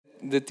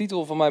De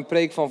titel van mijn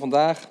preek van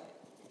vandaag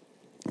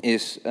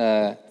is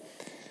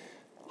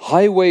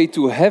Highway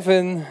to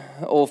Heaven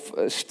of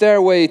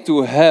Stairway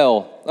to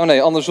Hell. Oh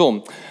nee,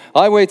 andersom.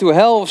 Highway to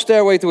Hell of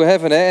Stairway to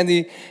Heaven. Hè? En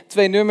die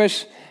twee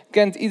nummers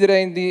kent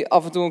iedereen die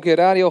af en toe een keer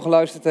radio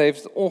geluisterd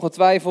heeft,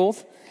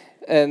 ongetwijfeld.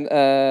 En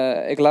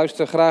ik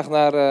luister graag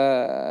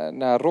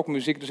naar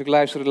rockmuziek, dus ik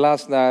luisterde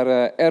laatst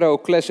naar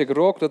Arrow Classic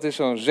Rock. Dat is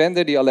zo'n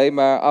zender die alleen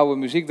maar oude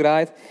muziek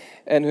draait.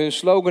 En hun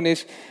slogan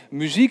is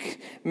muziek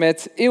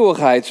met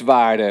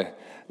eeuwigheidswaarde.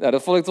 Nou,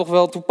 dat vond ik toch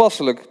wel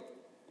toepasselijk.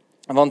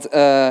 Want,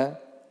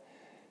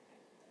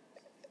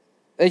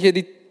 weet je,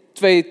 die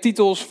twee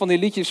titels van die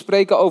liedjes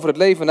spreken over het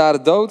leven na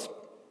de dood.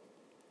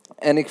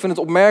 En ik vind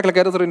het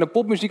opmerkelijk dat er in de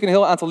popmuziek een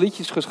heel aantal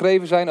liedjes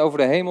geschreven zijn over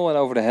de hemel en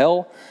over de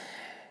hel.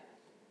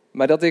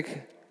 Maar dat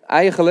ik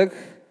eigenlijk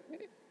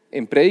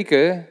in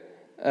preken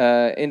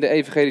in de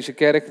evangelische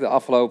kerk de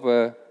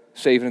afgelopen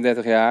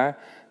 37 jaar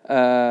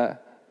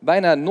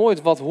bijna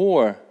nooit wat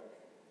hoor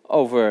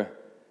over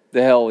de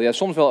hel. Ja,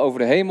 soms wel over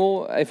de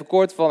hemel, even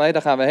kort van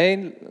daar gaan we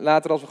heen,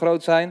 later als we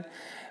groot zijn.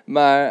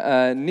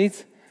 Maar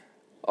niet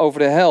over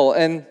de hel.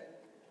 En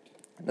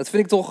dat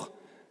vind ik toch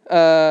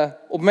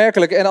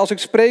opmerkelijk. En als ik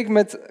spreek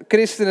met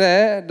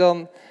christenen,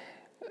 dan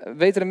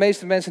weten de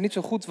meeste mensen niet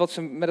zo goed wat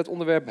ze met het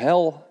onderwerp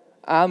hel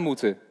aan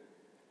moeten.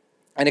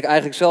 En ik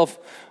eigenlijk zelf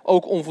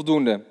ook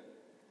onvoldoende.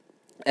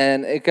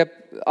 En ik heb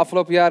de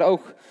afgelopen jaren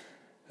ook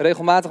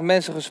regelmatig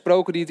mensen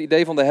gesproken die het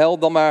idee van de hel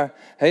dan maar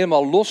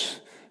helemaal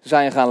los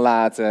zijn gaan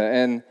laten.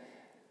 En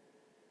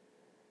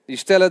die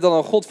stellen dat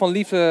een God van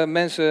liefde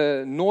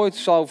mensen nooit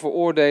zou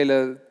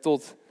veroordelen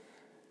tot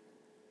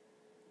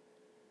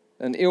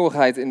een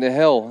eeuwigheid in de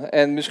hel.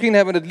 En misschien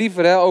hebben we het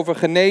liever over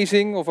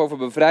genezing of over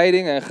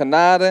bevrijding en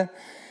genade,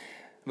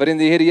 waarin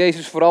de Heer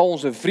Jezus vooral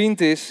onze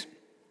vriend is.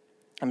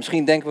 En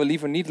misschien denken we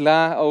liever niet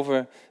na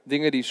over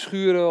dingen die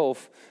schuren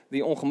of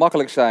die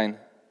ongemakkelijk zijn.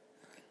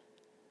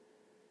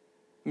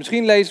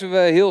 Misschien lezen we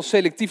heel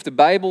selectief de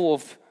Bijbel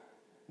of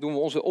doen we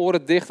onze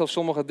oren dicht als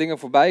sommige dingen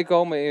voorbij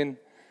komen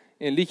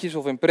in liedjes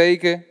of in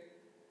preken.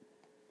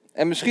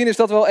 En misschien is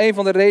dat wel een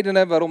van de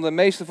redenen waarom de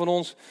meesten van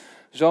ons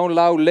zo'n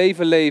lauw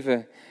leven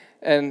leven.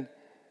 En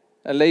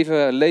een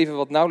leven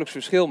wat nauwelijks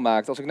verschil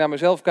maakt. Als ik naar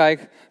mezelf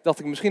kijk, dacht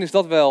ik misschien is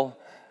dat wel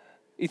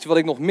iets wat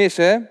ik nog mis.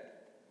 Hè?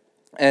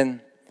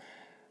 En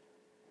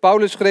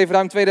Paulus schreef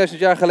ruim 2000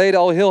 jaar geleden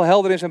al heel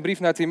helder in zijn brief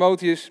naar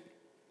Timotheus.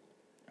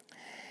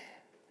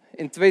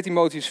 In 2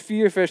 Timotheus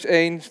 4 vers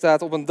 1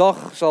 staat: op een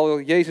dag zal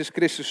Jezus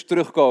Christus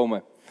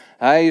terugkomen.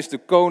 Hij is de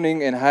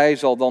koning en hij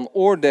zal dan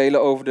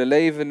oordelen over de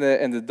levenden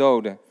en de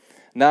doden.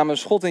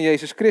 Namens God en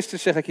Jezus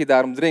Christus zeg ik je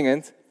daarom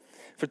dringend: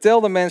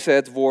 vertel de mensen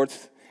het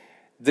woord,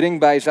 dring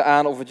bij ze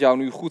aan of het jou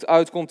nu goed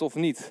uitkomt of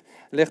niet.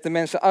 Leg de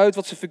mensen uit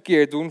wat ze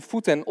verkeerd doen,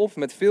 voed hen op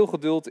met veel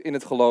geduld in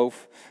het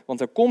geloof.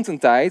 Want er komt een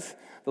tijd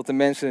dat de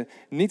mensen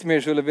niet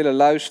meer zullen willen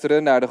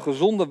luisteren naar de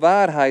gezonde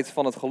waarheid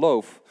van het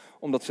geloof,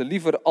 omdat ze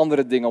liever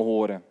andere dingen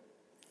horen.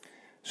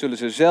 Zullen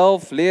ze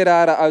zelf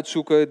leraren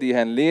uitzoeken die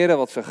hen leren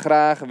wat ze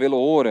graag willen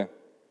horen.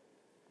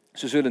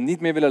 Ze zullen niet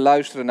meer willen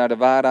luisteren naar de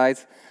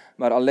waarheid,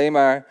 maar alleen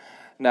maar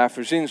naar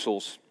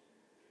verzinsels.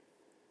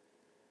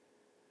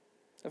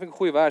 Dat vind ik een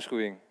goede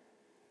waarschuwing.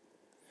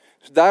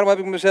 Dus daarom heb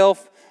ik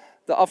mezelf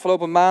de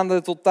afgelopen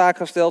maanden tot taak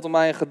gesteld om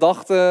mijn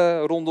gedachten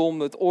rondom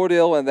het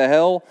oordeel en de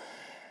hel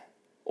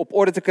op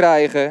orde te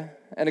krijgen.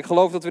 En ik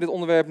geloof dat we dit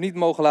onderwerp niet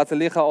mogen laten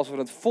liggen als we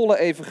het volle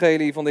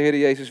evangelie van de Heer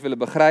Jezus willen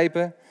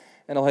begrijpen.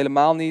 En al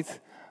helemaal niet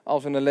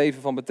als we een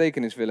leven van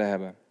betekenis willen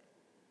hebben.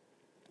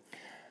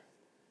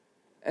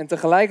 En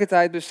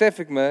tegelijkertijd besef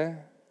ik me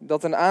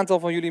dat een aantal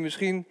van jullie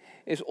misschien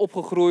is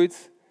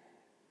opgegroeid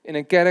in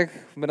een kerk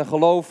met een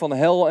geloof van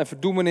hel en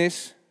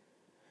verdoemenis,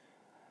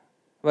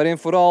 waarin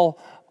vooral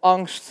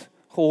angst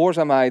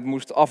gehoorzaamheid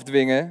moest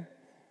afdwingen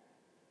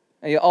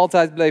en je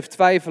altijd bleef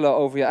twijfelen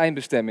over je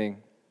eindbestemming.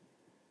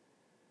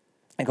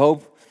 Ik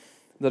hoop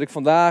dat ik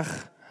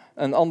vandaag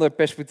een ander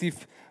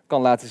perspectief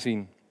kan laten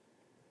zien.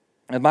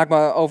 Het maakt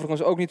me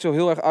overigens ook niet zo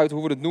heel erg uit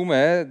hoe we het noemen,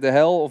 hè? De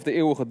hel of de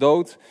eeuwige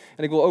dood.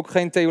 En ik wil ook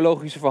geen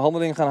theologische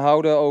verhandeling gaan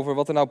houden over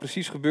wat er nou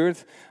precies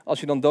gebeurt als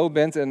je dan dood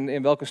bent en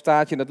in welke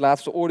staat je het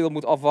laatste oordeel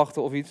moet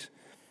afwachten of iets.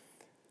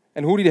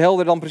 En hoe die hel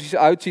er dan precies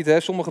uitziet. Hè?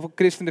 Sommige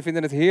christenen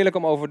vinden het heerlijk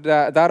om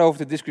daarover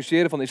te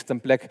discussiëren. Van is het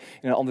een plek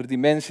in een andere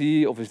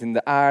dimensie of is het in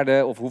de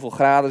aarde of hoeveel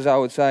graden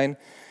zou het zijn.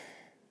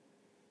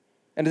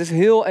 En het is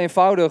heel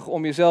eenvoudig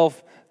om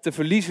jezelf te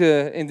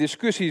verliezen in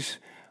discussies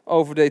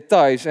over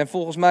details. En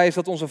volgens mij is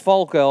dat onze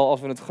valkuil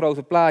als we het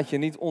grote plaatje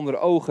niet onder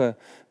ogen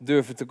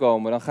durven te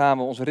komen. Dan gaan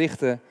we ons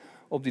richten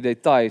op die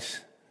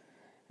details.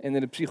 En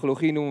in de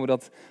psychologie noemen we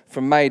dat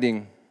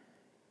vermijding.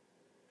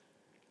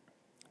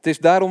 Het is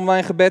daarom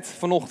mijn gebed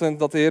vanochtend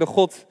dat de Heere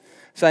God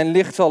zijn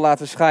licht zal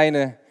laten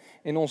schijnen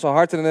in onze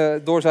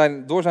harten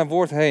door zijn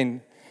woord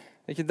heen.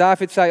 Weet je,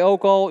 David zei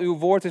ook al, uw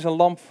woord is een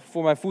lamp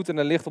voor mijn voeten en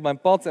een licht op mijn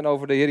pad. En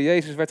over de Heer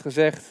Jezus werd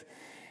gezegd,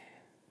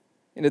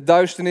 in de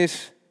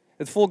duisternis,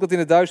 het volk dat in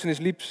de duisternis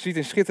liep, ziet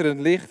een schitterend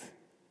licht.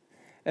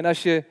 En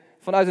als je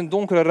vanuit een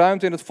donkere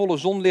ruimte in het volle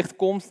zonlicht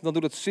komt, dan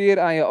doet het zeer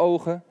aan je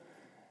ogen.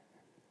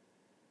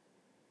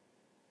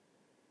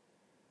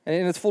 En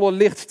in het volle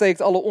licht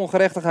steekt alle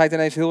ongerechtigheid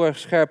ineens heel erg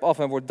scherp af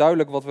en wordt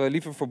duidelijk wat we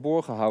liever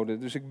verborgen houden.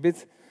 Dus ik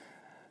bid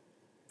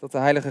dat de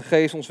Heilige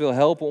Geest ons wil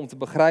helpen om te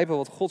begrijpen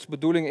wat Gods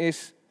bedoeling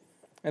is.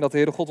 En dat de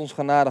Heere God ons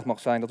genadig mag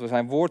zijn. Dat we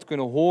zijn woord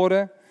kunnen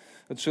horen,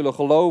 het zullen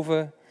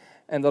geloven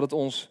en dat het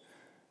ons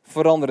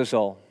veranderen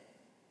zal.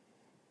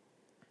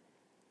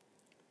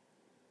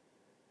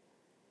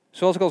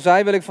 Zoals ik al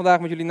zei, wil ik vandaag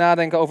met jullie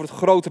nadenken over het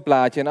grote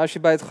plaatje. En als je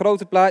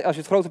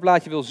het grote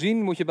plaatje wil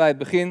zien, moet je bij het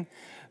begin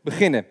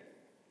beginnen.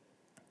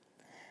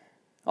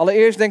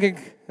 Allereerst denk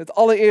ik, het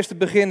allereerste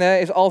begin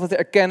is altijd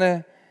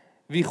erkennen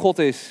wie God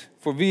is,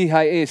 voor wie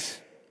Hij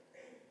is.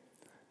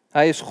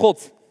 Hij is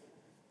God.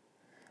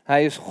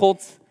 Hij is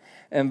God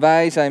en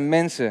wij zijn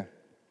mensen.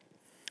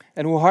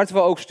 En hoe hard we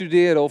ook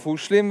studeren of hoe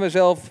slim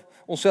we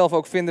onszelf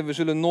ook vinden, we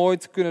zullen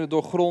nooit kunnen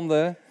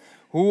doorgronden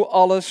hoe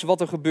alles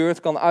wat er gebeurt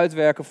kan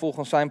uitwerken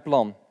volgens zijn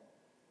plan.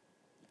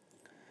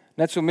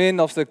 Net zo min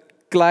als de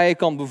klei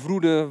kan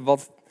bevroeden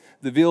wat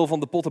de wil van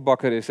de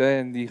pottenbakker is,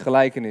 in die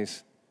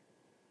gelijkenis.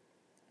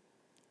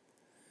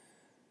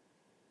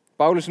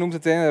 Paulus noemt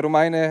het in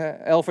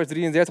Romeinen 11 vers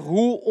 33.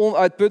 Hoe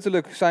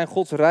onuitputtelijk zijn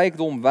Gods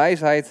rijkdom,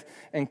 wijsheid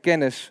en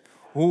kennis.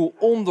 Hoe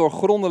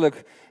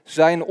ondoorgrondelijk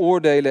zijn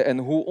oordelen en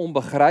hoe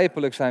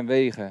onbegrijpelijk zijn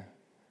wegen.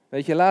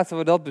 Weet je, laten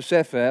we dat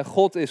beseffen.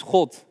 God is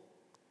God.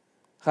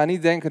 Ga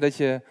niet denken dat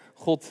je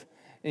God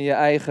in je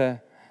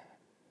eigen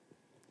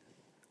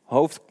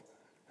hoofd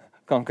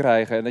kan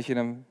krijgen. En dat je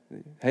hem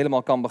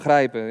helemaal kan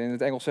begrijpen. In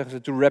het Engels zeggen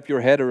ze to wrap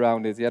your head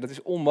around it. Ja, dat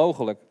is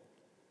onmogelijk.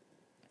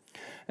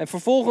 En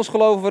vervolgens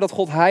geloven we dat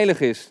God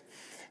heilig is.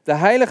 De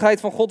heiligheid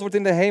van God wordt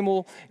in de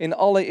hemel in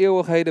alle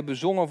eeuwigheden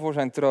bezongen voor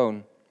zijn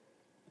troon.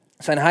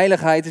 Zijn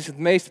heiligheid is het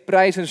meest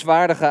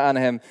prijzenswaardige aan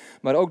hem,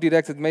 maar ook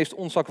direct het meest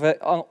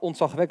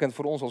ontzagwekkend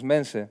voor ons als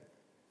mensen.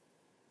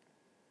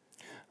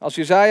 Als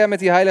Jesaja met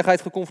die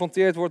heiligheid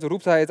geconfronteerd wordt,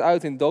 roept hij het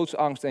uit in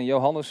doodsangst. En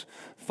Johannes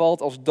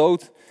valt als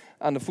dood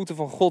aan de voeten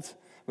van God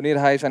wanneer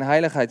hij zijn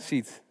heiligheid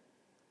ziet.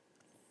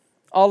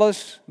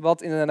 Alles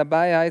wat in de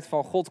nabijheid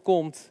van God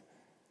komt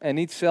en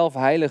niet zelf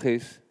heilig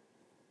is,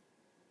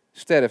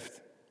 sterft.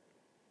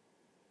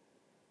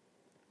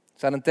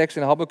 Er staat een tekst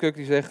in Habakuk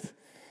die zegt: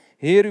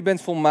 Heer, u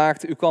bent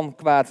volmaakt, u kan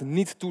kwaad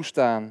niet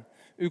toestaan.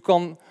 U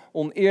kan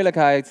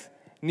oneerlijkheid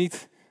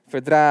niet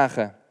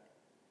verdragen.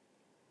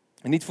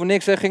 En niet voor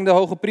niks ging de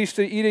hoge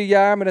priester ieder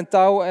jaar met een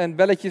touw en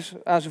belletjes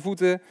aan zijn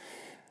voeten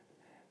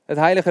het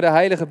heilige der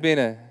heiligen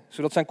binnen.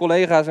 Zodat zijn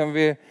collega's hem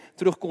weer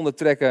terug konden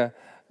trekken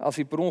als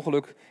hij per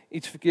ongeluk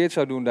iets verkeerd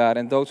zou doen daar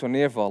en dood zou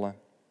neervallen.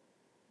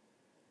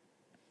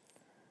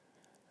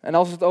 En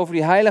als het over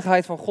die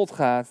heiligheid van God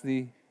gaat,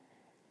 die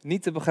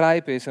niet te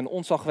begrijpen is en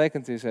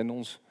ontzagwekkend is en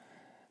ons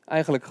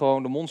eigenlijk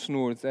gewoon de mond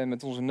snoert en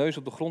met onze neus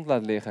op de grond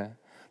laat liggen,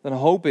 dan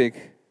hoop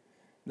ik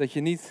dat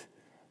je niet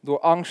door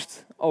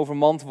angst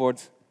overmand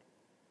wordt,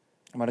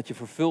 maar dat je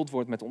vervuld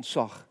wordt met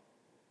ontzag.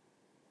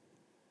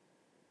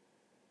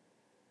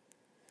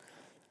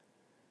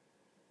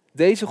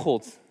 Deze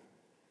God,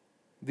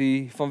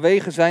 die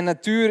vanwege zijn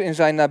natuur in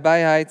zijn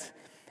nabijheid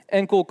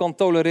enkel kan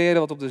tolereren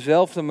wat op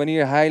dezelfde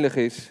manier heilig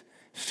is,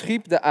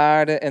 schiep de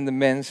aarde en de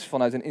mens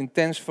vanuit een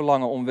intens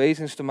verlangen om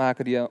wezens te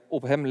maken die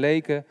op hem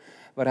leken,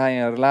 waar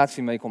hij een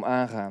relatie mee kon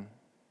aangaan.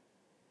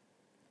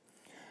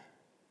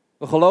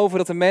 We geloven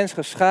dat de mens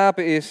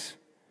geschapen is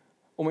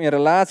om in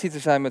relatie te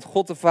zijn met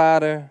God de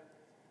Vader,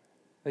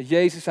 met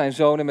Jezus zijn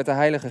Zoon en met de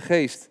Heilige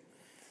Geest.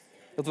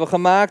 Dat we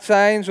gemaakt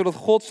zijn zodat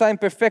God zijn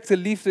perfecte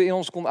liefde in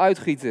ons kon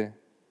uitgieten.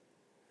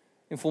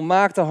 In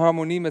volmaakte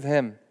harmonie met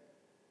hem.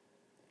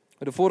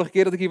 De vorige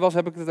keer dat ik hier was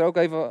heb ik het er ook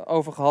even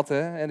over gehad.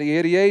 En de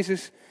Heer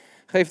Jezus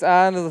geeft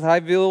aan dat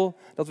hij wil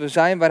dat we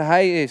zijn waar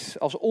hij is.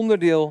 Als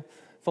onderdeel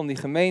van die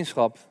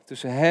gemeenschap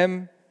tussen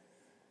hem,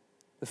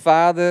 de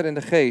Vader en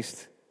de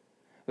Geest.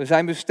 We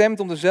zijn bestemd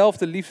om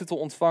dezelfde liefde te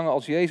ontvangen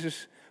als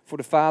Jezus voor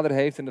de Vader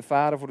heeft en de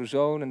Vader voor de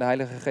Zoon en de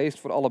Heilige Geest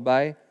voor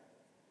allebei.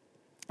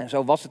 En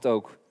zo was het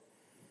ook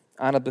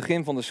aan het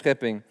begin van de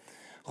schepping.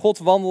 God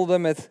wandelde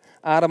met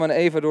Adam en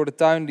Eva door de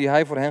tuin die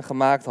hij voor hen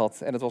gemaakt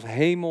had. En het was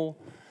hemel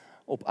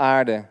op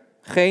aarde.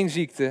 Geen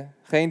ziekte,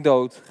 geen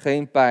dood,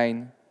 geen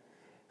pijn,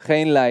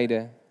 geen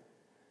lijden,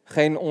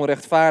 geen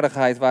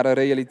onrechtvaardigheid waren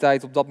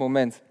realiteit op dat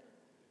moment.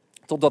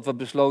 Totdat we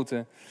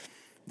besloten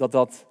dat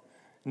dat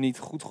niet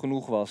goed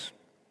genoeg was.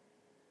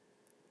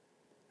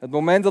 Het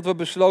moment dat we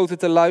besloten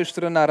te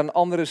luisteren naar een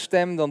andere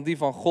stem dan die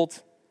van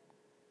God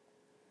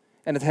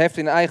en het heft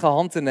in eigen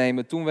hand te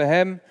nemen, toen we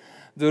hem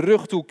de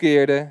rug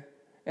toekeerden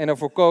en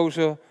ervoor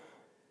kozen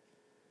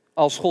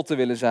als God te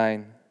willen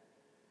zijn.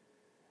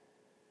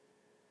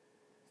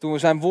 Toen we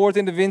zijn woord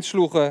in de wind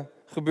sloegen,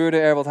 gebeurde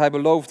er wat hij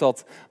beloofd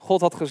had.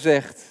 God had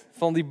gezegd,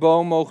 van die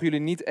boom mogen jullie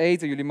niet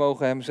eten, jullie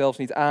mogen hem zelfs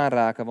niet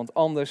aanraken, want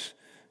anders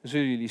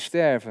zullen jullie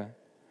sterven.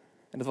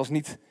 En dat was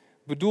niet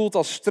bedoeld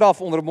als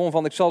straf onder de mond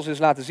van ik zal ze eens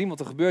laten zien wat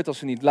er gebeurt als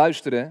ze niet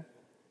luisteren.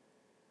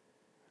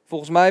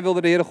 Volgens mij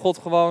wilde de Heere God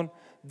gewoon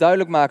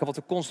duidelijk maken wat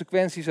de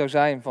consequentie zou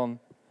zijn van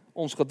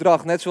ons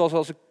gedrag. Net zoals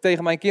als ik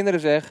tegen mijn kinderen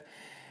zeg,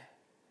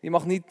 je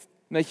mag niet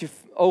met je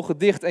ogen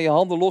dicht en je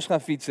handen los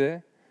gaan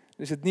fietsen.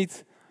 Dus het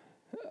niet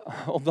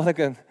omdat ik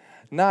een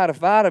nare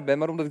vader ben,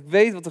 maar omdat ik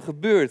weet wat er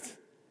gebeurt.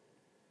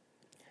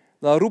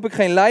 Dan roep ik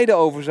geen lijden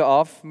over ze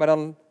af, maar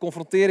dan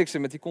confronteer ik ze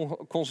met die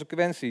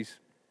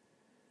consequenties.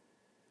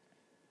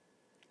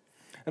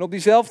 En op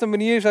diezelfde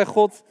manier zei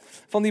God,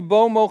 van die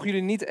boom mogen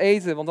jullie niet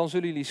eten, want dan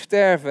zullen jullie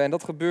sterven. En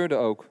dat gebeurde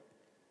ook.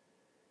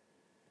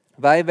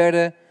 Wij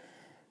werden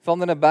van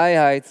de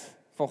nabijheid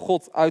van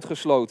God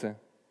uitgesloten.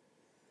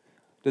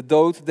 De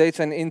dood deed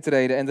zijn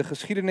intrede en de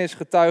geschiedenis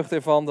getuigt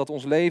ervan dat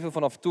ons leven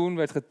vanaf toen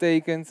werd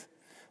getekend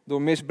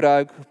door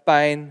misbruik,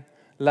 pijn,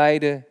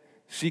 lijden,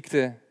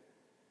 ziekte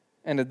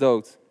en de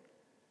dood.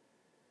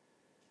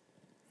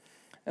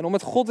 En om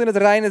met God in het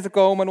reine te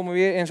komen en om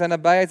weer in zijn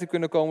nabijheid te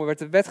kunnen komen, werd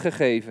de wet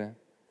gegeven.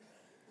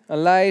 Een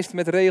lijst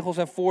met regels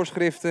en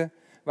voorschriften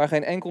waar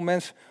geen enkel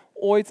mens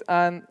ooit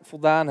aan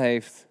voldaan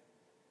heeft.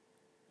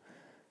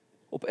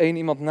 Op één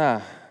iemand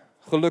na.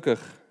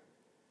 Gelukkig.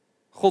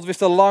 God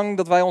wist al lang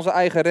dat wij onze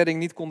eigen redding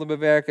niet konden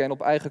bewerken en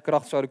op eigen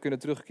kracht zouden kunnen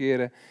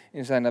terugkeren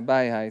in zijn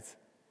nabijheid.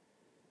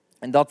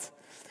 En dat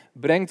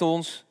brengt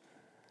ons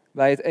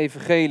bij het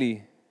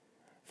evangelie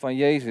van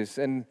Jezus.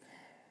 En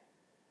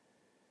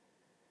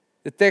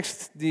de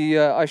tekst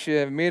die als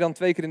je meer dan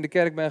 2 keer in de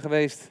kerk bent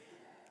geweest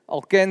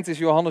al kent is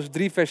Johannes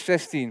 3 vers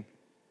 16.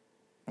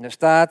 En daar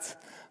staat,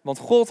 want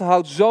God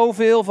houdt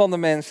zoveel van de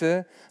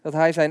mensen dat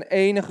hij zijn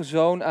enige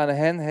zoon aan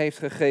hen heeft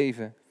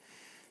gegeven.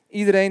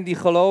 Iedereen die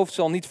gelooft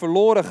zal niet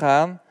verloren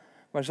gaan,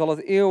 maar zal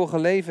het eeuwige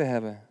leven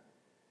hebben.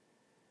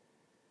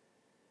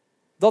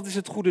 Dat is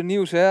het goede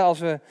nieuws. Hè? Als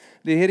we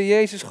de Heer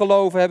Jezus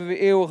geloven, hebben we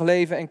eeuwig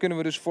leven en kunnen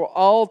we dus voor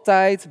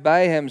altijd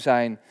bij hem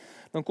zijn.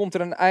 Dan komt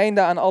er een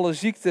einde aan alle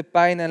ziekte,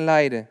 pijn en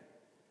lijden.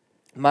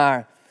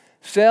 Maar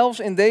zelfs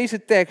in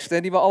deze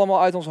teksten, die we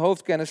allemaal uit ons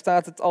hoofd kennen,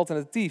 staat het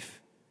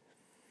alternatief.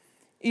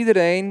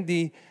 Iedereen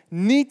die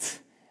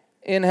niet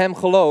in hem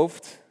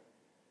gelooft,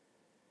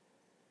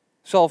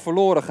 zal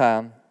verloren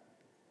gaan.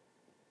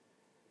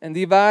 En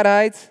die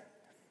waarheid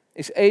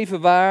is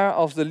even waar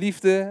als de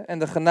liefde en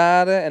de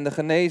genade en de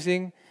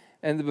genezing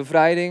en de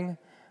bevrijding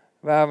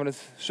waar we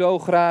het zo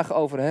graag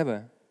over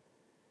hebben.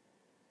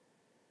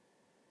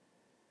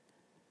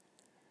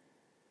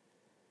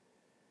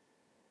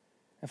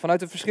 En vanuit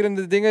de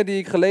verschillende dingen die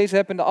ik gelezen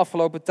heb in de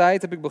afgelopen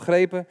tijd, heb ik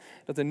begrepen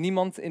dat er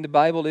niemand in de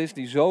Bijbel is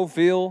die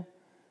zoveel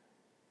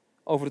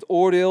over het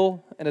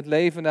oordeel en het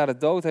leven na de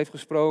dood heeft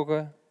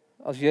gesproken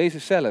als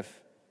Jezus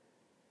zelf.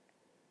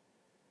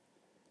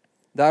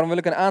 Daarom wil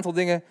ik een aantal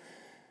dingen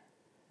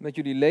met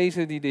jullie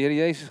lezen die de Heer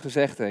Jezus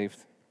gezegd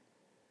heeft.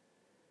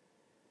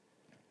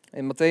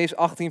 In Matthäus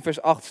 18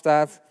 vers 8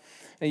 staat,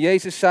 en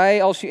Jezus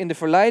zei, als je in de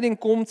verleiding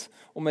komt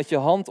om met je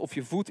hand of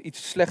je voet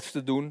iets slechts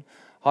te doen,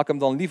 hak hem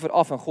dan liever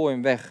af en gooi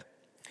hem weg.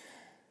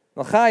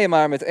 Dan ga je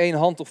maar met 1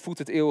 hand of voet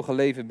het eeuwige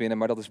leven binnen,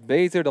 maar dat is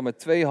beter dan met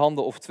 2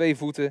 handen of 2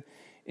 voeten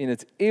in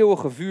het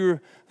eeuwige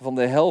vuur van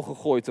de hel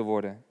gegooid te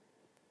worden.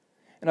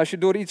 En als je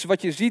door iets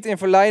wat je ziet in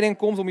verleiding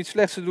komt om iets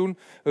slechts te doen,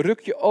 ruk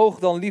je oog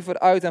dan liever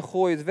uit en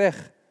gooi het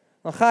weg.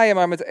 Dan ga je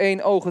maar met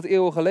 1 oog het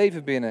eeuwige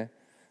leven binnen.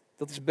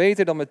 Dat is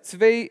beter dan met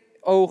 2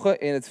 ogen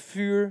in het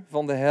vuur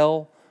van de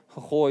hel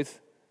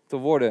gegooid te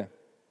worden.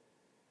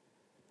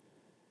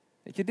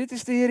 Weet je, dit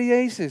is de Heer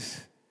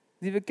Jezus,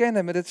 die we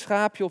kennen met het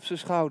schaapje op zijn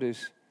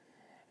schouders.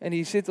 En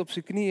die zit op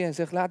zijn knieën en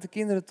zegt, laat de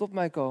kinderen tot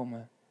mij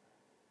komen.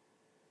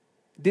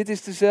 Dit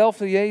is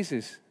dezelfde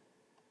Jezus.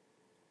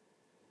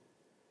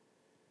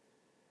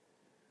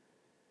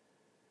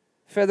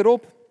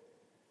 Verderop,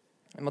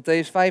 in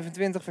Matthäus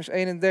 25 vers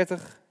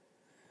 31,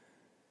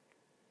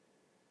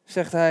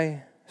 zegt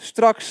hij,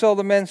 straks zal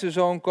de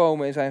mensenzoon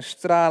komen in zijn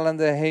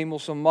stralende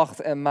hemelse macht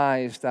en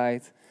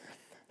majesteit,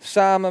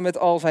 samen met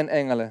al zijn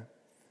engelen.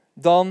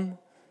 Dan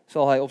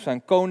zal hij op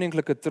zijn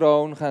koninklijke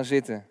troon gaan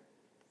zitten.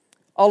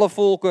 Alle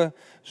volken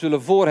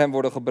zullen voor hem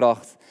worden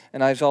gebracht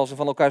en hij zal ze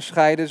van elkaar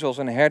scheiden zoals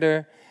een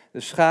herder de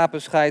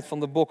schapen scheidt van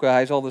de bokken.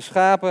 Hij zal de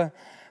schapen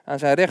aan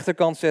zijn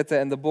rechterkant zetten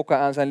en de bokken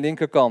aan zijn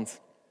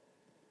linkerkant.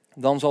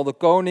 Dan zal de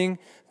koning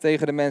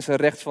tegen de mensen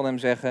rechts van hem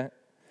zeggen,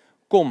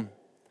 kom,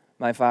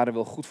 mijn vader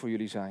wil goed voor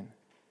jullie zijn.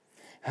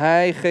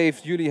 Hij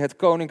geeft jullie het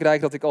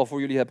koninkrijk dat ik al voor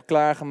jullie heb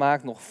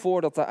klaargemaakt, nog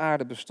voordat de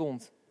aarde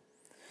bestond.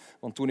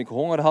 Want toen ik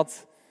honger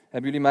had,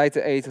 hebben jullie mij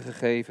te eten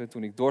gegeven.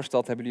 Toen ik dorst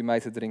had, hebben jullie mij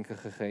te drinken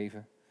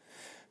gegeven.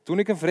 Toen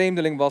ik een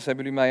vreemdeling was,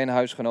 hebben jullie mij in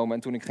huis genomen.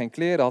 En toen ik geen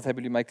kleren had,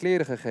 hebben jullie mij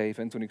kleren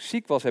gegeven. En toen ik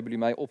ziek was, hebben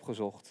jullie mij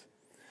opgezocht.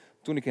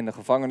 Toen ik in de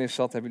gevangenis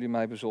zat, hebben jullie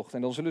mij bezocht.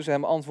 En dan zullen ze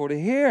hem antwoorden,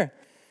 Heer,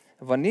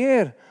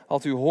 wanneer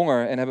had u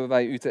honger en hebben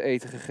wij u te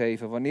eten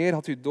gegeven? Wanneer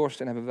had u dorst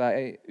en hebben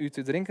wij u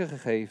te drinken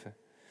gegeven?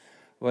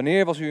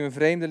 Wanneer was u een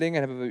vreemdeling en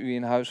hebben we u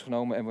in huis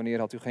genomen? En wanneer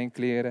had u geen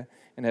kleren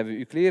en hebben we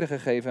u kleren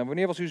gegeven? En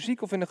wanneer was u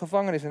ziek of in de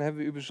gevangenis en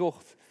hebben we u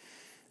bezocht?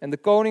 En de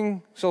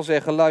koning zal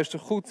zeggen, luister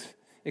goed,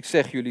 ik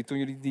zeg jullie, toen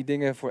jullie die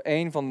dingen voor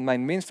 1 van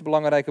mijn minst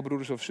belangrijke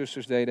broeders of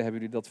zusters deden,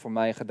 hebben jullie dat voor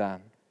mij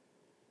gedaan.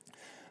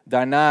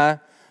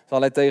 Daarna zal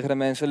hij tegen de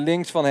mensen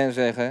links van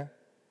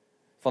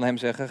hem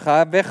zeggen,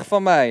 ga weg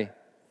van mij.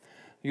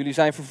 Jullie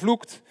zijn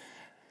vervloekt.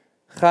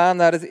 Ga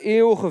naar het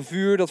eeuwige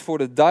vuur dat voor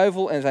de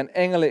duivel en zijn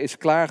engelen is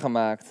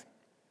klaargemaakt.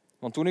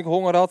 Want toen ik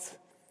honger had,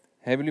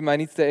 hebben jullie mij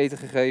niet te eten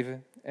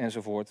gegeven,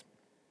 enzovoort.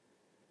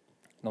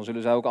 Dan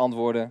zullen zij ook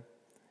antwoorden: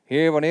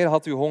 Heer, wanneer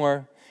had u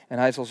honger? En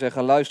hij zal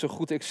zeggen: luister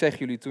goed, ik zeg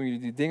jullie, toen jullie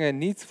die dingen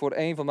niet voor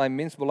een van mijn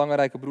minst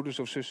belangrijke broeders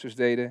of zusters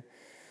deden,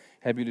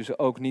 hebben jullie ze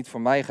ook niet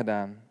voor mij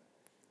gedaan.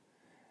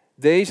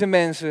 Deze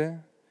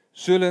mensen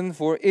zullen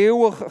voor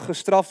eeuwig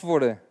gestraft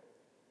worden.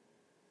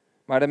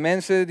 Maar de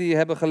mensen die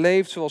hebben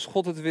geleefd zoals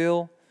God het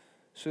wil,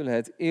 zullen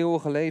het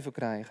eeuwige leven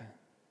krijgen.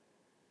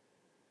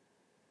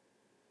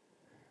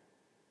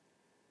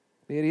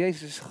 De Heer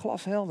Jezus is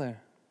glashelder.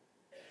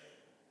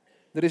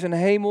 Er is een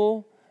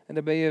hemel en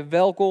daar ben je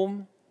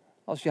welkom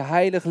als je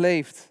heilig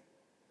leeft.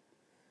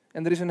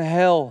 En er is een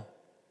hel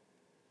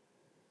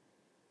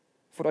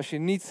voor als je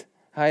niet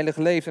heilig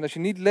leeft. En als je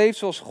niet leeft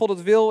zoals God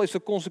het wil, is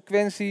de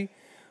consequentie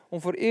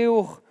om voor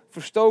eeuwig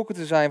verstoken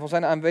te zijn van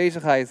zijn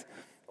aanwezigheid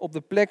op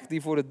de plek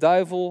die voor de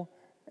duivel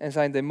en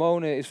zijn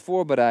demonen is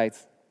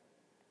voorbereid.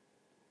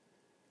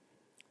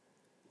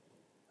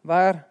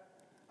 Waar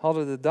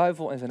hadden de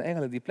duivel en zijn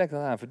engelen die plek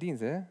dan aan verdiend,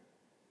 hè?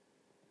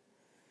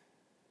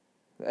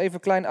 Even een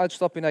klein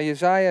uitstapje naar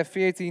Jesaja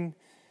 14,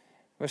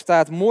 waar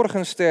staat: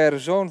 Morgenster,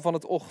 zoon van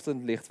het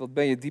ochtendlicht, wat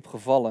ben je diep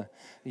gevallen.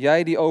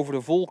 Jij die over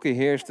de volken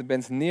heerste,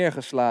 bent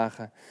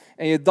neergeslagen.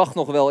 En je dacht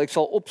nog wel, ik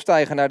zal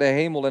opstijgen naar de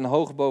hemel en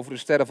hoog boven de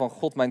sterren van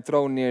God mijn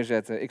troon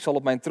neerzetten. Ik zal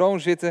op mijn troon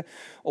zitten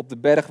op de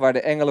berg waar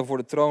de engelen voor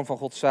de troon van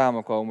God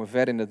samenkomen,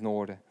 ver in het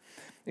noorden.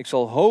 Ik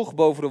zal hoog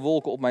boven de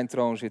wolken op mijn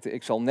troon zitten.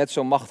 Ik zal net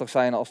zo machtig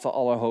zijn als de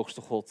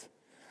Allerhoogste God.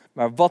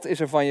 Maar wat is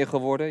er van je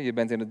geworden? Je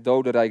bent in het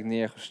dodenrijk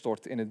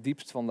neergestort, in het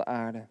diepst van de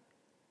aarde.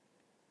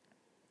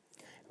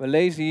 We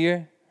lezen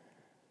hier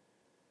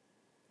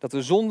dat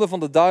de zonde van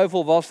de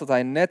duivel was dat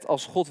hij net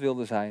als God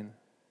wilde zijn.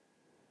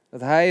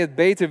 Dat hij het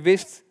beter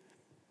wist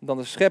dan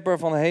de schepper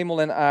van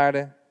hemel en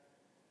aarde.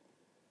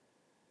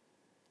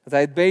 Dat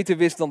hij het beter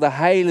wist dan de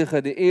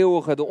heilige, de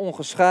eeuwige, de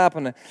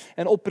ongeschapene.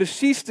 En op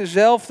precies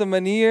dezelfde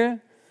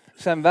manier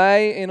zijn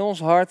wij in ons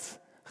hart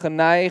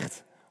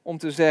geneigd om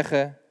te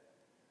zeggen: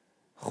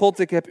 God,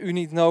 ik heb u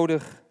niet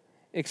nodig.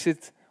 Ik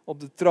zit op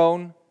de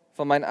troon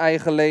van mijn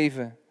eigen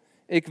leven.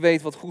 Ik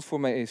weet wat goed voor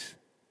mij is.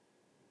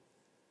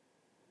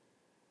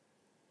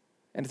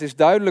 En het is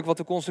duidelijk wat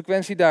de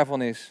consequentie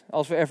daarvan is.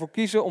 Als we ervoor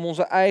kiezen om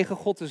onze eigen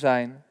God te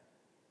zijn,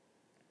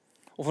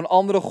 of een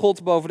andere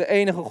God boven de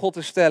enige God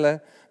te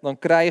stellen, dan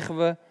krijgen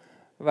we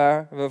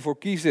waar we voor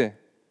kiezen.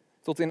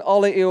 Tot in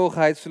alle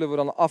eeuwigheid zullen we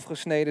dan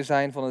afgesneden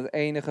zijn van het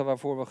enige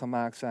waarvoor we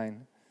gemaakt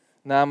zijn.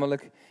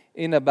 Namelijk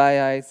in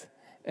nabijheid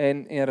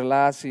en in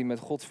relatie met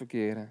God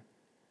verkeren.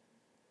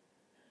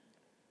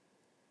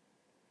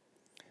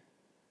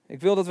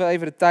 Ik wil dat we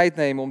even de tijd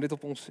nemen om dit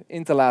op ons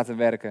in te laten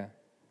werken.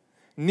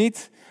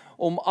 Niet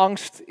om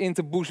angst in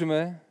te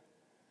boezemen,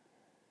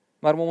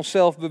 maar om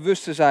onszelf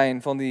bewust te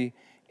zijn van die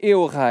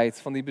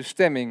eeuwigheid, van die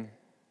bestemming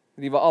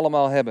die we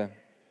allemaal hebben.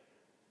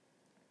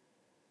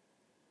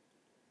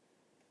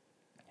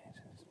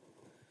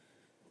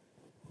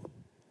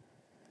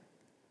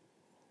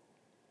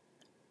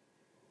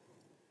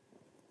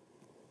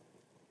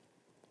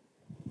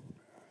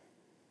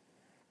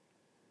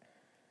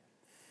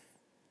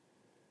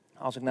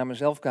 Als ik naar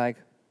mezelf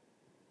kijk,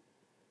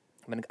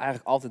 ben ik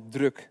eigenlijk altijd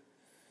druk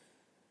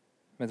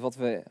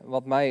met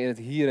wat mij in het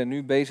hier en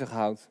nu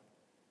bezighoudt.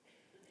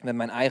 Met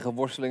mijn eigen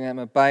worstelingen en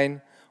mijn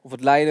pijn, of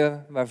het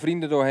lijden waar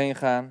vrienden doorheen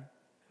gaan.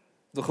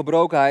 De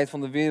gebrokenheid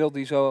van de wereld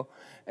die zo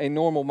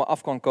enorm op me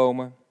af kan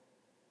komen.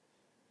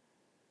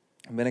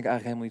 Dan ben ik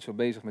eigenlijk helemaal niet zo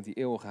bezig met die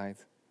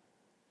eeuwigheid.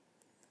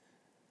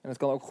 En het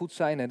kan ook goed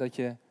zijn hè, dat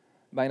je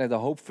bijna de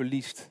hoop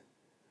verliest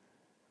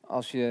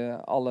als je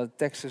alle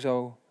teksten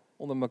zo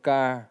onder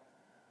elkaar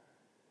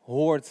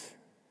hoort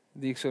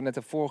die ik zo net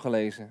heb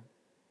voorgelezen.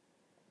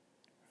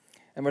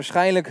 En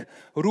waarschijnlijk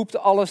roept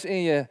alles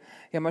in je: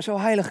 ja, maar zo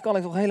heilig kan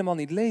ik toch helemaal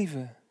niet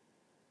leven?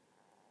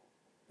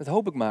 Dat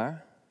hoop ik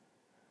maar.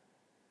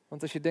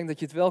 Want als je denkt dat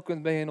je het wel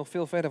kunt, ben je nog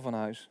veel verder van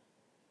huis.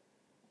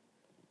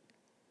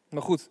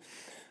 Maar goed,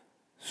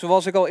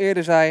 zoals ik al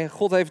eerder zei,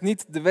 God heeft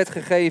niet de wet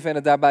gegeven en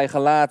het daarbij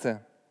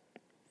gelaten.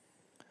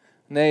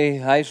 Nee,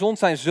 hij zond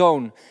zijn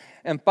zoon.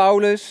 En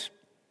Paulus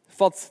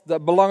vat de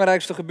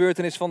belangrijkste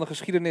gebeurtenis van de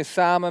geschiedenis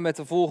samen met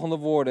de volgende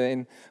woorden.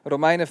 In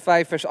Romeinen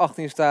 5 vers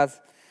 18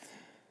 staat: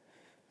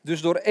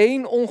 dus door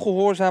één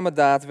ongehoorzame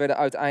daad werden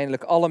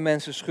uiteindelijk alle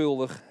mensen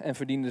schuldig en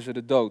verdienden ze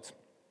de dood.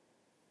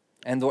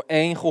 En door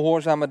één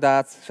gehoorzame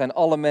daad zijn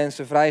alle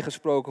mensen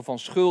vrijgesproken van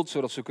schuld,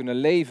 zodat ze kunnen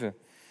leven.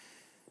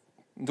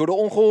 Door de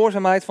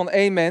ongehoorzaamheid van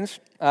één mens,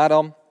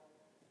 Adam,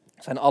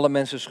 zijn alle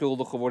mensen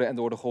schuldig geworden. En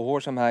door de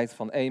gehoorzaamheid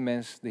van één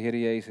mens, de Heer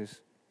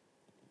Jezus,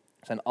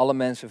 zijn alle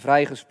mensen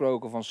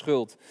vrijgesproken van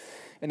schuld.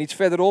 En iets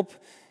verderop,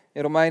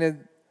 in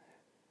Romeinen,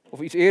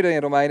 of iets eerder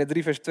in Romeinen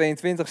 3 vers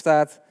 22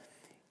 staat: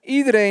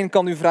 iedereen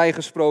kan nu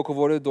vrijgesproken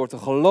worden door te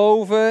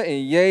geloven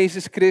in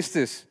Jezus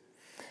Christus.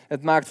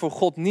 Het maakt voor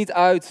God niet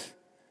uit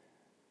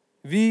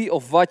wie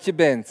of wat je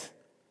bent.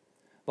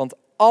 Want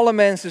alle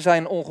mensen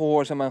zijn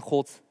ongehoorzaam aan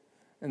God.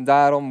 En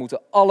daarom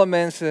moeten alle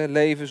mensen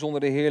leven zonder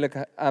de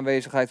heerlijke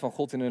aanwezigheid van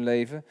God in hun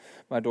leven.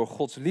 Maar door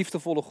Gods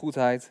liefdevolle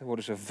goedheid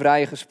worden ze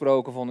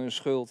vrijgesproken van hun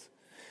schuld.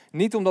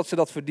 Niet omdat ze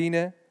dat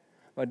verdienen,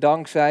 maar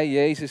dankzij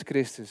Jezus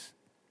Christus.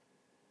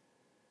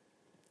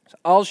 Dus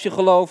als je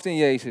gelooft in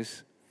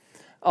Jezus,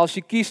 als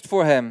je kiest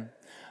voor Hem,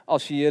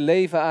 als je je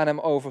leven aan Hem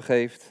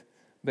overgeeft,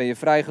 ben je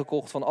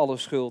vrijgekocht van alle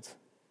schuld.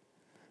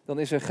 Dan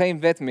is er geen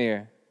wet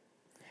meer.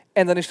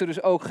 En dan is er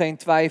dus ook geen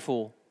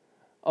twijfel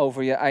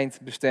over je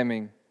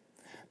eindbestemming.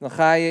 Dan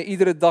ga je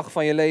iedere dag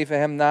van je leven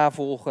Hem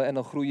navolgen en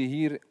dan groei je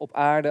hier op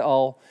aarde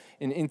al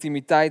in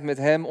intimiteit met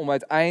Hem om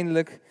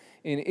uiteindelijk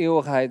in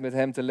eeuwigheid met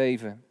Hem te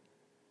leven.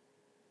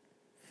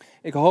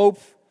 Ik hoop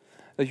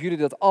dat jullie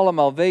dat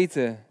allemaal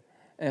weten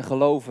en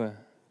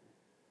geloven.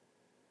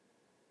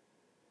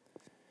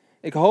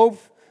 Ik hoop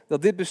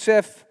dat dit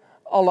besef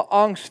alle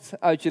angst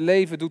uit je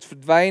leven doet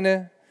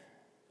verdwijnen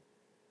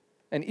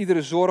en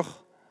iedere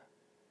zorg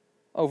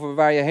over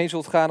waar je heen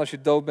zult gaan als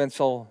je dood bent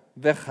zal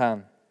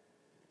weggaan.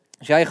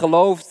 Als jij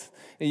gelooft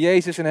in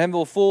Jezus en Hem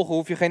wil volgen,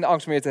 hoef je geen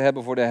angst meer te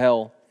hebben voor de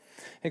hel.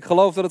 Ik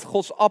geloof dat het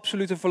Gods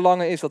absolute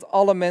verlangen is dat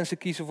alle mensen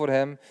kiezen voor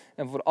Hem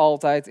en voor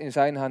altijd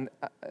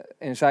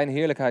in zijn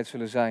heerlijkheid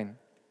zullen zijn.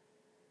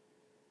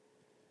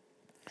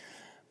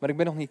 Maar ik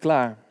ben nog niet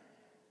klaar.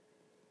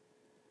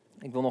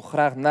 Ik wil nog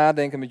graag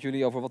nadenken met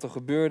jullie over wat er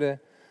gebeurde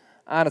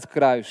aan het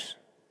kruis.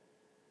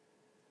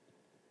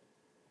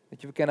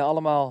 Weet je, we kennen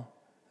allemaal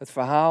het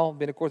verhaal.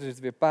 Binnenkort is het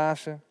weer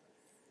Pasen.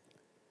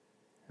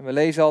 En we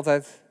lezen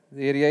altijd,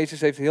 de Heer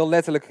Jezus heeft heel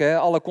letterlijk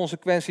alle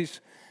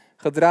consequenties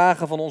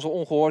gedragen van onze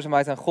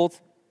ongehoorzaamheid aan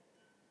God.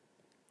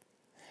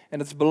 En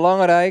het is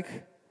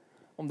belangrijk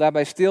om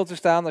daarbij stil te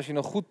staan als je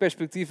een goed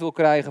perspectief wil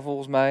krijgen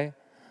volgens mij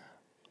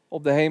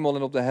op de hemel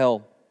en op de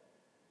hel.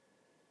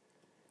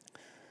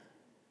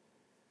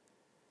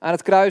 Aan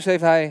het kruis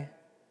heeft Hij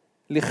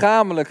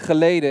lichamelijk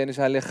geleden en is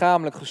Hij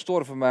lichamelijk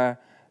gestorven, maar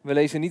we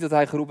lezen niet dat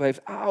Hij geroepen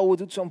heeft, auw, het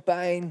doet zo'n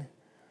pijn,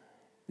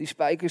 die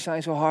spijkers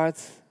zijn zo hard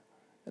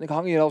en ik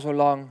hang hier al zo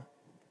lang.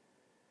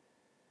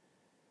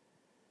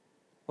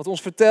 Wat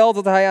ons vertelt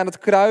dat Hij aan het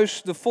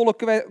kruis de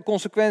volle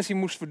consequentie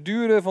moest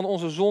verduren van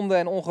onze zonde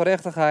en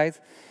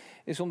ongerechtigheid,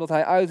 is omdat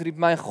Hij uitriep,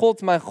 mijn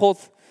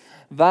God,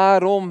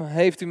 waarom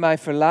heeft U mij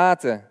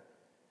verlaten?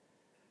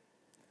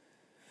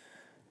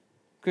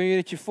 Kun je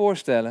het je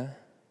voorstellen?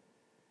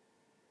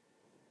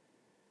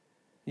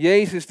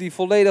 Jezus die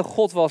volledig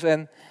God was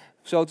en,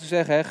 zo te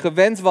zeggen,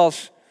 gewend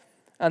was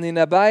aan die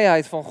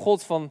nabijheid van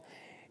God, van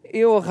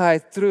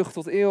eeuwigheid terug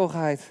tot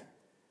eeuwigheid.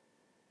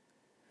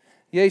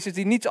 Jezus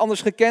die niets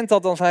anders gekend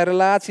had dan zijn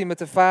relatie met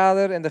de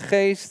Vader en de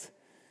Geest.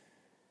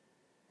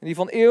 En die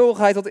van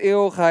eeuwigheid tot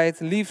eeuwigheid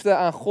liefde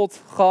aan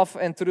God gaf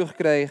en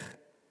terugkreeg.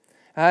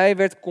 Hij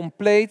werd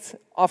compleet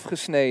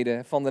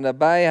afgesneden van de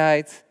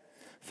nabijheid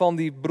van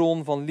die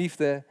bron van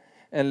liefde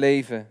en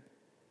leven.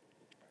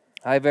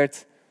 Hij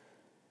werd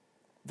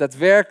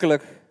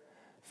daadwerkelijk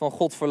van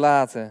God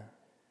verlaten.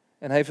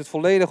 En heeft het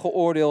volledige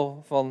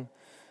oordeel van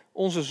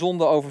onze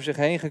zonde over zich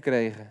heen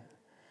gekregen.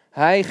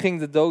 Hij ging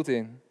de dood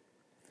in.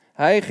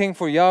 Hij ging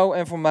voor jou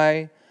en voor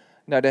mij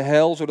naar de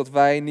hel, zodat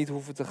wij niet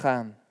hoeven te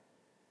gaan.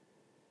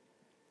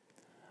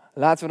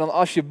 Laten we dan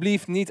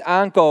alsjeblieft niet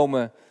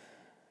aankomen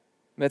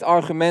met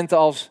argumenten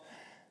als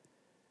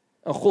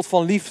een God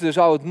van liefde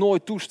zou het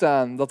nooit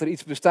toestaan dat er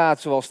iets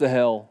bestaat zoals de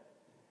hel.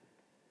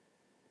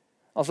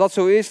 Als dat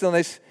zo is, dan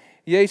is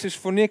Jezus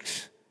voor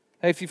niks,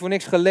 heeft Hij voor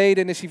niks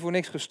geleden en is Hij voor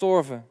niks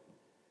gestorven.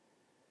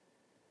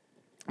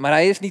 Maar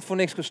Hij is niet voor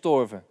niks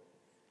gestorven.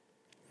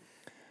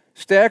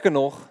 Sterker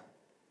nog,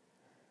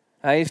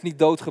 Hij is niet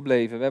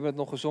doodgebleven. We hebben het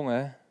nog gezongen,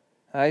 hè?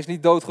 Hij is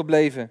niet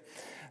doodgebleven.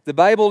 De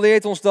Bijbel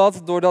leert ons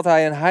dat doordat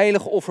Hij een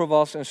heilig offer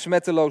was, een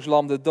smetteloos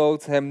lam, de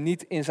dood hem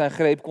niet in zijn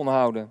greep kon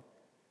houden.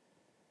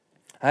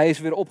 Hij is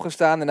weer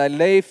opgestaan en Hij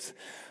leeft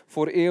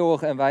voor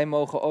eeuwig en wij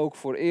mogen ook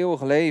voor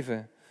eeuwig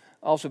leven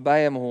als we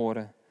bij Hem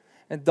horen.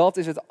 En dat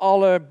is het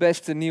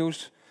allerbeste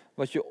nieuws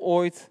wat je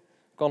ooit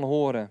kan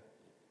horen.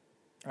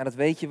 En dat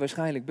weet je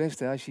waarschijnlijk best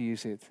hè, als je hier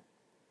zit.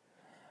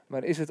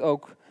 Maar is het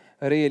ook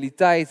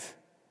realiteit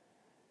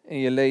in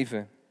je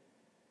leven?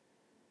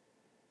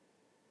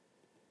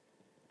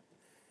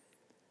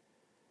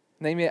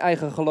 Neem je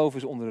eigen geloof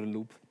eens onder de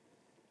loep.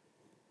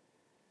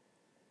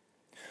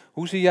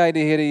 Hoe zie jij de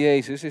Heer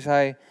Jezus? Is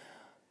Hij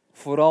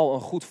vooral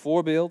een goed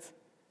voorbeeld?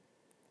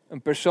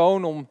 Een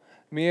persoon om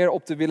meer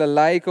op te willen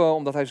lijken,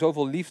 omdat Hij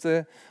zoveel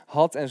liefde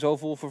had en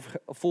zo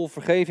vol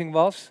vergeving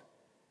was?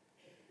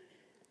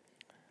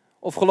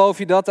 Of geloof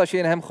je dat als je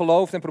in Hem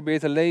gelooft en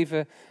probeert te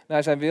leven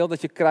naar Zijn wil,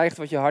 dat je krijgt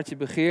wat je hartje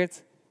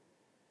begeert?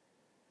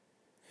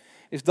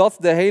 Is dat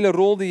de hele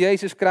rol die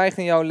Jezus krijgt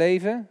in jouw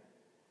leven?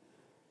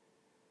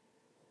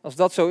 Als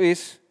dat zo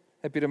is,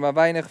 heb je er maar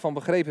weinig van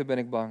begrepen, ben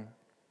ik bang.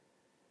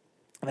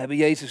 We hebben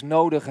Jezus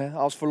nodig hè,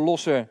 als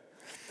verlosser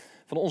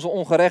van onze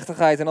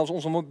ongerechtigheid en als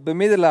onze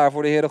bemiddelaar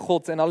voor de Heere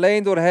God. En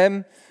alleen door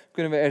Hem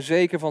kunnen we er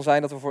zeker van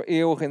zijn dat we voor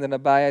eeuwig in de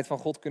nabijheid van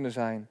God kunnen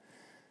zijn.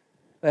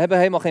 We hebben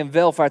helemaal geen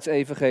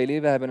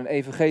welvaartsevangelie, we hebben een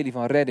evangelie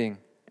van redding.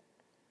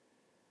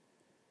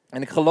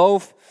 En ik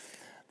geloof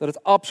dat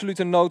het absoluut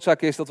een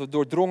noodzaak is dat we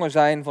doordrongen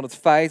zijn van het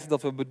feit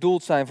dat we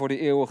bedoeld zijn voor de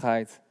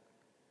eeuwigheid.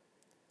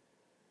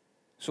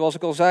 Zoals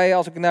ik al zei,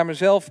 als ik naar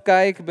mezelf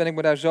kijk, ben ik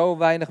me daar zo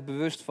weinig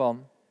bewust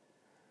van.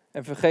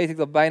 En vergeet ik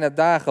dat bijna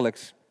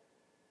dagelijks.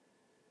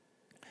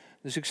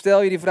 Dus ik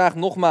stel je die vraag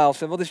nogmaals,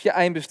 wat is je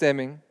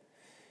eindbestemming?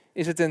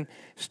 Is het een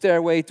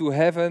stairway to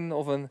heaven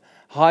of een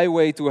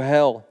highway to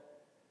hell?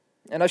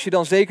 En als je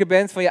dan zeker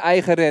bent van je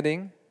eigen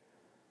redding,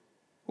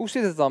 hoe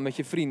zit het dan met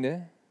je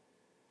vrienden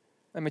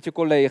en met je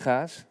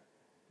collega's?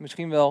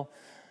 Misschien wel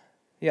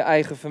je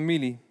eigen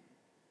familie.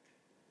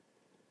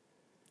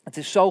 Het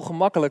is zo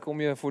gemakkelijk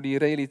om je voor die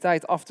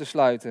realiteit af te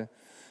sluiten.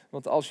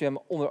 Want als je hem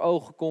onder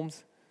ogen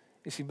komt,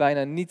 is hij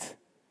bijna niet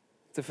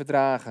te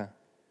verdragen.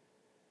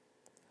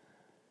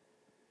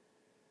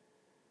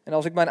 En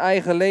als ik mijn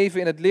eigen leven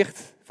in het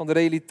licht van de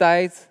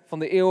realiteit, van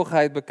de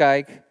eeuwigheid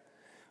bekijk,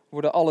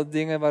 worden alle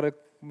dingen waar ik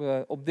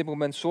me op dit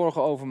moment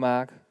zorgen over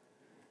maak,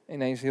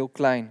 ineens heel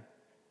klein.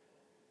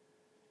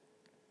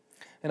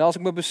 En als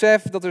ik me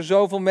besef dat er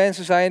zoveel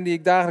mensen zijn die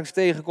ik dagelijks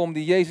tegenkom,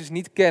 die Jezus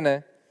niet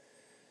kennen,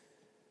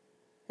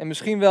 en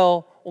misschien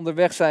wel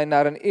onderweg zijn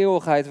naar een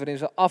eeuwigheid waarin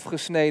ze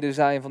afgesneden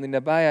zijn van die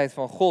nabijheid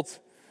van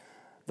God,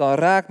 dan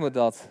raakt me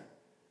dat.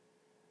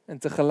 En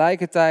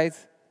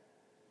tegelijkertijd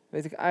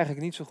weet ik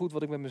eigenlijk niet zo goed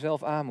wat ik met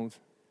mezelf aan moet.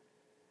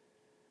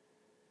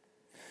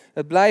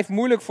 Het blijft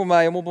moeilijk voor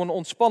mij om op een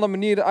ontspannen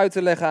manier uit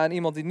te leggen aan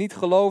iemand die niet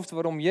gelooft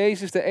waarom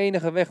Jezus de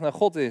enige weg naar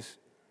God is.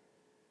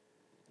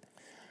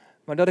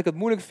 Maar dat ik het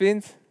moeilijk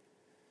vind,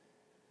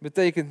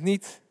 betekent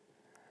niet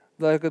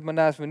dat ik het maar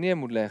naast me neer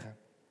moet leggen.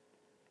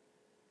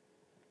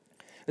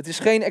 Het is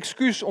geen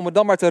excuus om me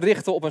dan maar te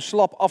richten op een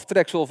slap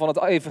aftreksel van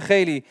het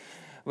evangelie,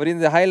 waarin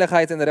de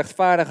heiligheid en de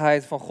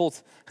rechtvaardigheid van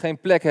God geen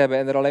plek hebben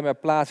en er alleen maar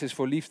plaats is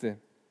voor liefde.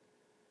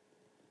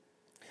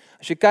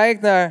 Als je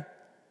kijkt naar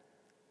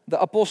de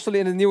apostelen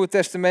in het Nieuwe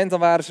Testament, dan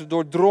waren ze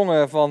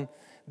doordrongen van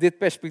dit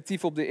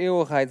perspectief op de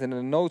eeuwigheid en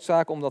de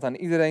noodzaak om dat aan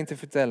iedereen te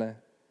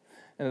vertellen.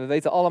 En we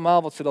weten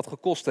allemaal wat ze dat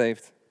gekost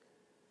heeft.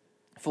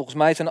 Volgens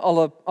mij zijn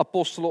alle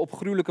apostelen op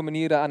gruwelijke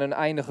manieren aan hun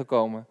einde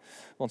gekomen.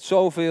 Want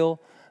zoveel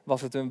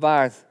was het hun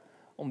waard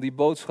om die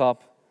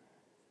boodschap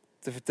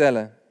te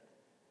vertellen.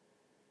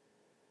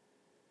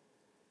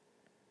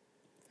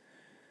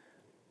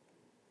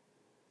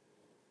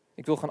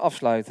 Ik wil gaan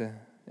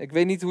afsluiten. Ik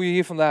weet niet hoe je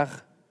hier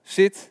vandaag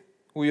zit,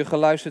 hoe je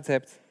geluisterd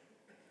hebt.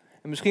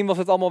 En misschien was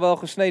het allemaal wel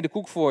gesneden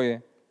koek voor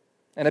je.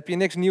 En heb je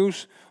niks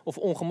nieuws of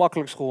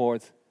ongemakkelijks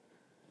gehoord.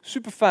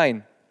 Super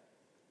fijn.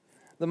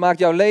 Dan maakt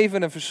jouw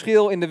leven een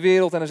verschil in de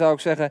wereld. En dan zou ik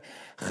zeggen,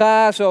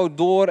 ga zo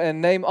door en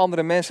neem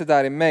andere mensen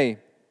daarin mee.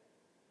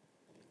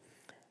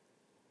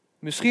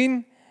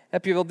 Misschien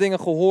heb je wel dingen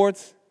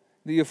gehoord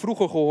die je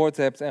vroeger gehoord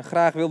hebt en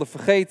graag wilde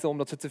vergeten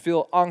omdat ze te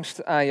veel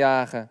angst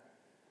aanjagen.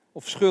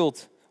 Of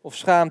schuld of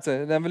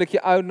schaamte. Dan wil ik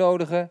je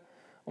uitnodigen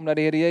om naar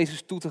de Heer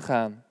Jezus toe te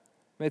gaan.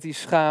 Met die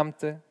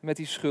schaamte, met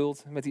die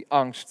schuld, met die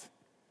angst.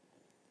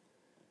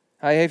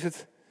 Hij heeft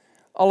het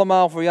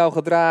allemaal voor jou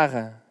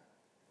gedragen.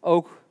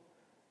 Ook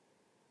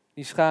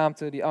die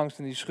schaamte, die angst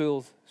en die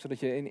schuld, zodat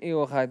je in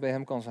eeuwigheid bij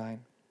hem kan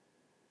zijn.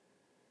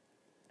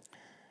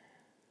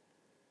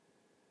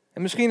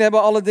 En misschien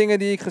hebben alle dingen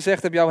die ik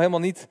gezegd heb jou helemaal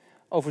niet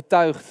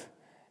overtuigd.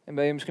 En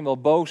ben je misschien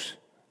wel boos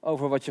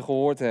over wat je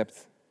gehoord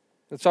hebt.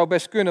 Dat zou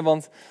best kunnen,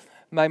 want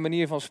mijn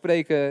manier van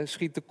spreken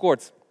schiet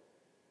tekort.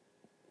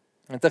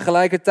 En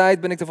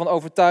tegelijkertijd ben ik ervan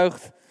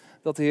overtuigd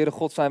dat de Heere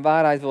God zijn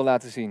waarheid wil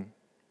laten zien.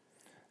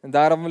 En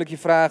daarom wil ik je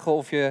vragen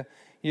of je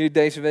hier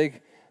deze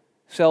week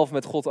zelf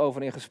met God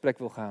over in gesprek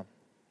wil gaan.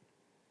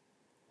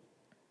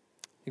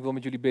 Ik wil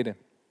met jullie bidden.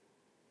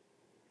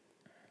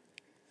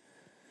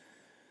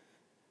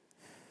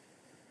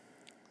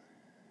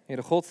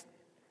 Heere God,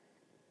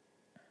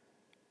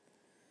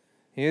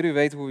 Heer, u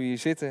weet hoe we hier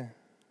zitten.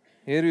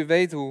 Heer, u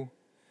weet hoe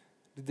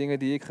de dingen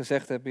die ik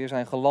gezegd heb hier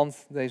zijn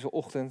geland deze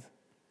ochtend.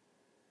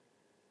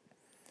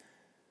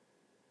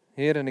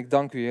 Heer, en ik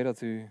dank u, Heer,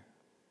 dat u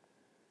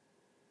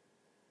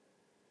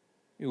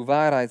uw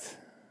waarheid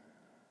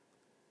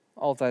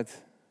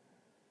altijd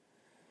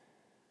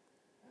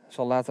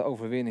zal laten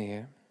overwinnen,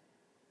 Heer.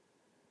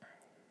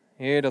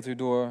 Heer, dat u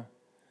door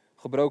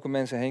gebroken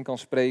mensen heen kan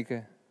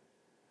spreken.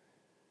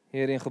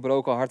 Heer, in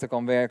gebroken harten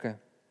kan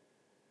werken.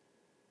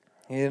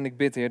 Heer, en ik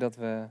bid, Heer, dat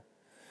we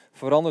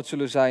veranderd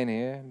zullen zijn,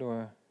 Heer,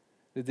 door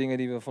de dingen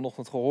die we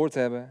vanochtend gehoord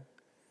hebben.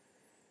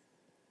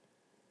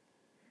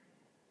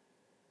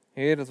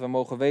 Heer, dat we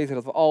mogen weten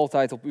dat we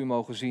altijd op u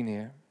mogen zien,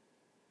 Heer.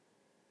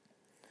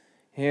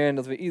 Heer, en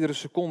dat we iedere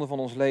seconde van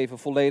ons leven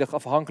volledig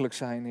afhankelijk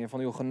zijn, Heer, van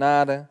uw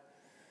genade.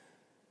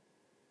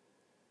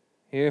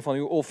 Heer, van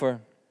uw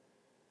offer.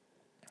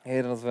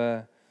 Heer, dat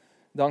we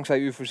dankzij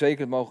u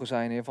verzekerd mogen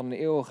zijn, Heer, van een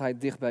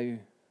eeuwigheid dicht bij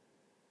u.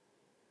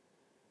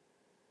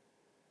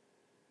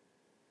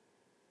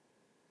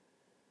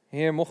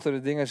 Heer, mochten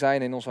er dingen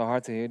zijn in onze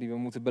harten, Heer, die we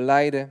moeten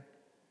belijden.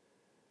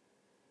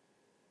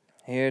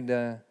 Heer,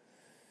 de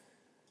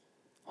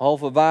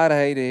halve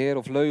waarheden, Heer,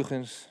 of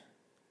leugens.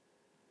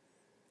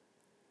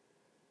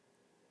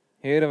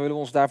 Heer, we willen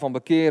ons daarvan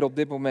bekeren op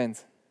dit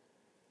moment.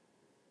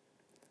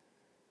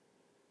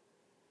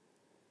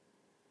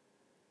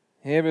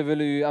 Heer, we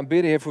willen u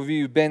aanbidden, Heer, voor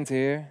wie u bent,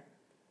 Heer.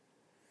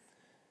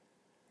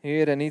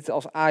 Heer, en niet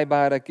als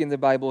aaibare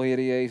kinderbijbel, Heer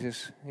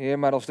Jezus. Heer,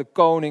 maar als de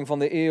koning van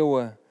de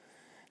eeuwen.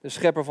 De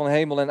schepper van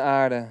hemel en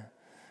aarde.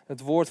 Het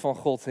woord van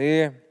God,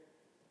 Heer.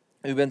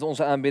 U bent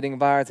onze aanbidding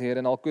waard, Heer.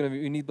 En al kunnen we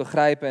u niet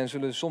begrijpen en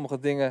zullen sommige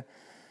dingen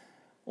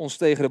ons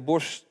tegen de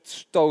borst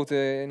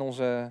stoten in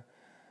onze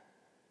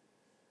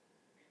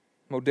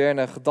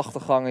moderne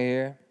gedachtegangen,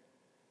 Heer.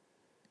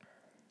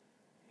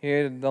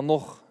 Heer, dan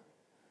nog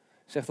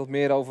zegt dat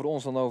meer over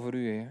ons dan over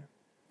u, Heer.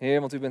 Heer,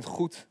 want u bent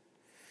goed.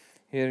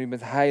 Heer, u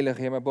bent heilig,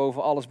 Heer, maar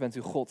boven alles bent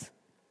u God.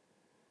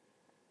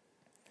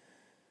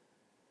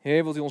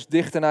 Heer, wilt u ons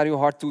dichter naar uw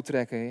hart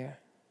toetrekken, Heer.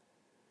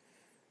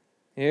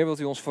 Heer, wilt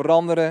u ons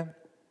veranderen.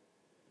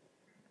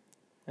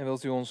 En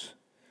wilt u ons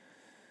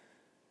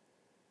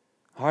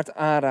hart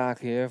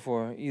aanraken, Heer,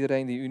 voor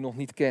iedereen die u nog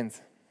niet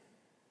kent.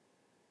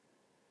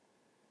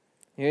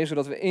 Heer,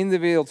 zodat we in de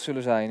wereld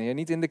zullen zijn, Heer.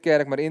 Niet in de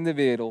kerk, maar in de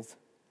wereld.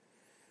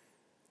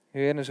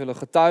 Heer, en zullen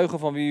getuigen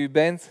van wie u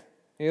bent.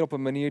 Heer, op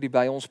een manier die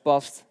bij ons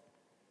past.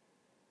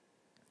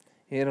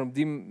 Heer, en op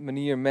die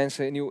manier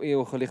mensen in uw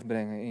eeuwige licht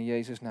brengen. In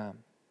Jezus'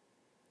 naam.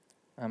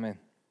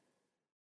 Amen.